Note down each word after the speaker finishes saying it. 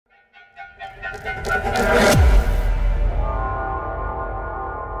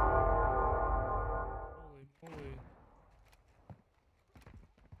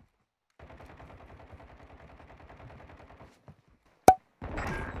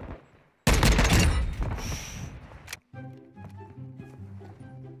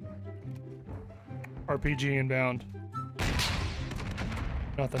RPG inbound.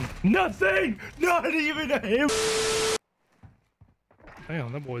 Nothing. Nothing! Not even a hit!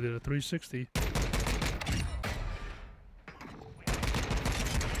 Damn, that boy did a 360.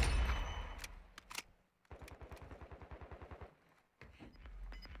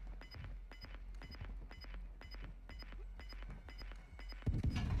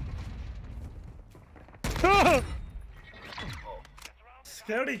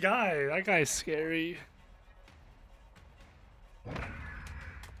 Scary guy. That guy's scary.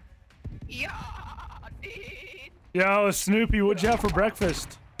 Yeah, dude. Yo, Snoopy, what'd you have for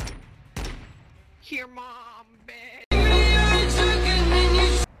breakfast? Your mom, bitch.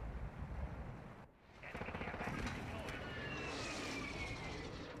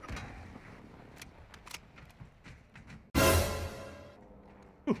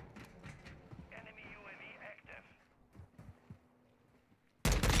 Enemy UAV active.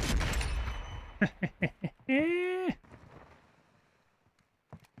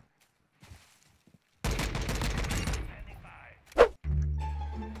 Standing by.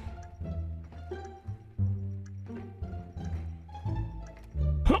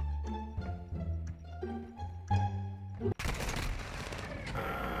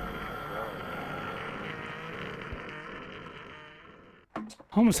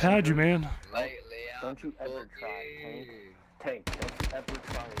 Almost had you, man. Lately, Don't you ever try, Tank. Tank, don't you ever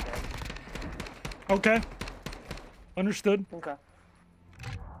try, Tank. Okay. Understood. Okay.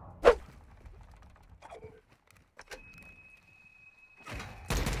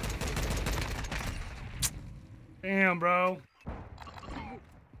 Damn, bro.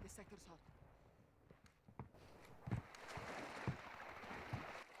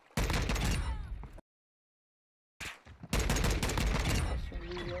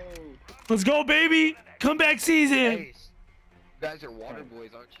 Let's go, baby! Comeback season! Hey, you guys are water boys,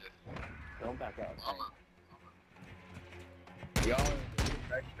 aren't you? Don't back out, Tank. Y'all are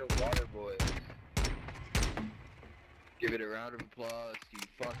professional water boys. Give it a round of applause, you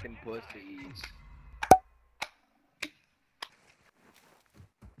fucking pussies.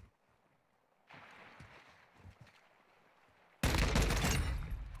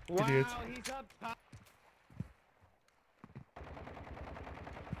 Idiots. He's up top.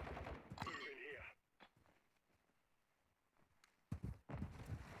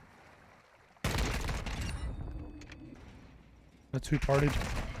 That's who partied.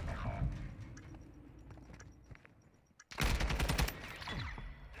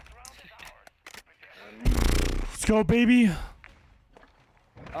 Let's go, baby!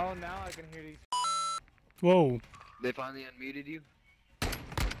 Oh, now I can hear these. Whoa. They finally unmuted you?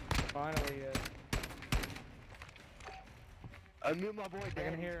 Finally, yes. Unmute my boy, I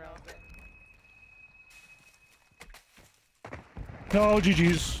Dan. can hear out there. No,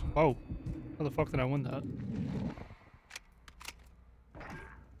 GG's. Oh. How the fuck did I win that?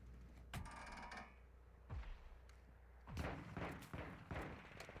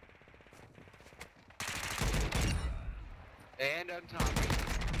 And on top.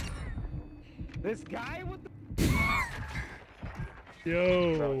 This guy with the.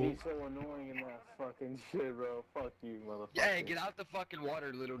 Yo. Bro, he's so annoying in that fucking shit, bro. Fuck you, motherfucker. Yeah, get out the fucking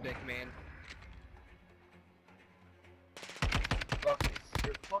water, little dick man. Fuck this.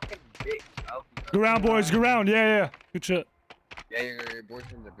 You're a fucking bitch. Go round, boys. Go round. Yeah, yeah. Good shit. Yeah, your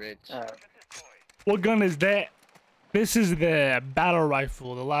boyfriend's a bitch. What gun is that? This is the battle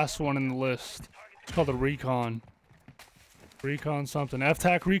rifle, the last one in the list. It's called the Recon. Recon something.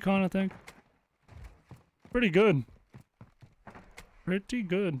 FTAC RECON, I think. Pretty good. Pretty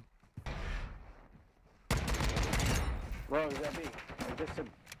good. Bro, is that me? I just said.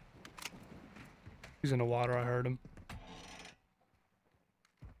 He's in the water, I heard him.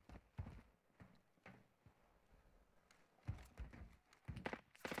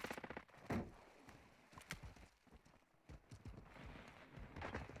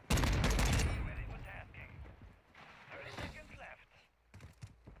 Ready for tasking. 30 seconds left.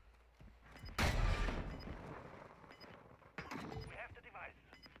 We have the device.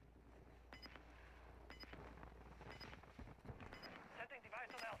 Setting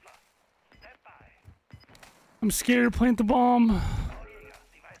device on Alpha. Stand by. I'm scared. Plant the bomb. All Jaeger,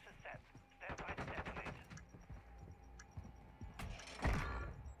 device is set. Stand by to detonate.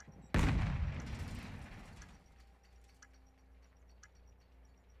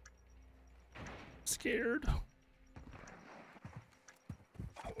 Scared.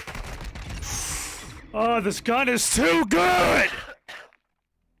 Oh, this gun is too good!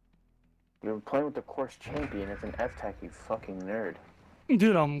 You're playing with the course champion. It's an FTAC, you fucking nerd.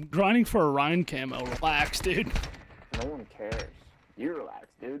 Dude, I'm grinding for a Ryan camo. Relax, dude. No one cares. You relax,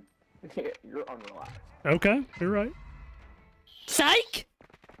 dude. You're unrelaxed. Okay, you're right. Psych!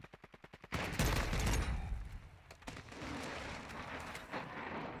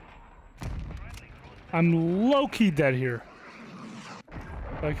 I'm low-key dead here.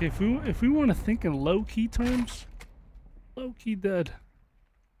 Like, if we want to think in low-key terms, low-key dead.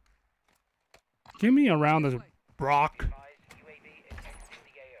 Give me a round of Brock.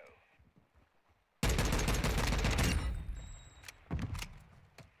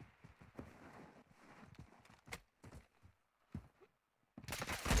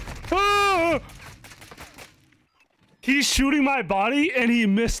 Ah! He's shooting my body and he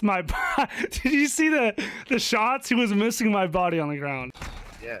missed my body. Did you see the shots? He was missing my body on the ground.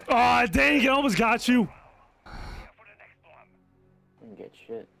 Yeah. Oh, dang, it almost got you. Didn't get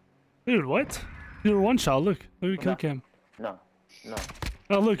shit. Dude, what? You're one shot. Look at the kill cam. No.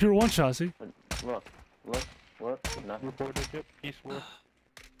 Oh, look, you're one shot. See? Look. Nothing. Reported it. He swore.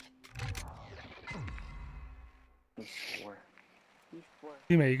 He swore.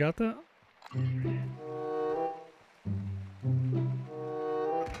 Teammate, you got that?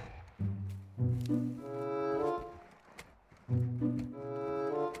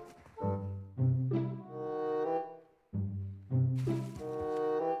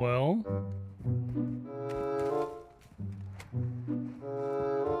 Well.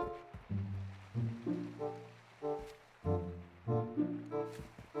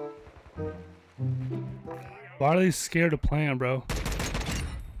 Why are they scared to plan, bro?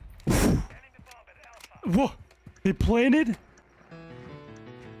 Whoa! They planted?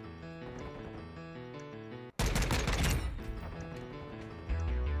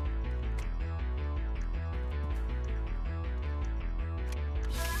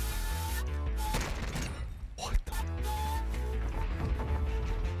 What the?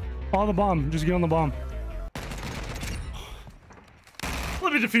 On the bomb. Just get on the bomb.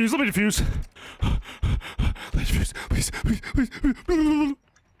 Let me defuse. Let me defuse. Let me defuse. Please. Please.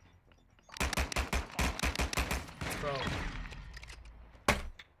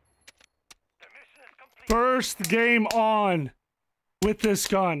 First game on with this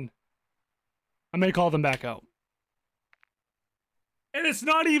gun. I may call them back out. And it's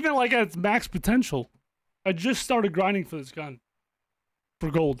not even like at its max potential. I just started grinding for this gun.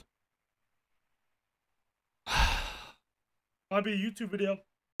 For gold. Might be a YouTube video.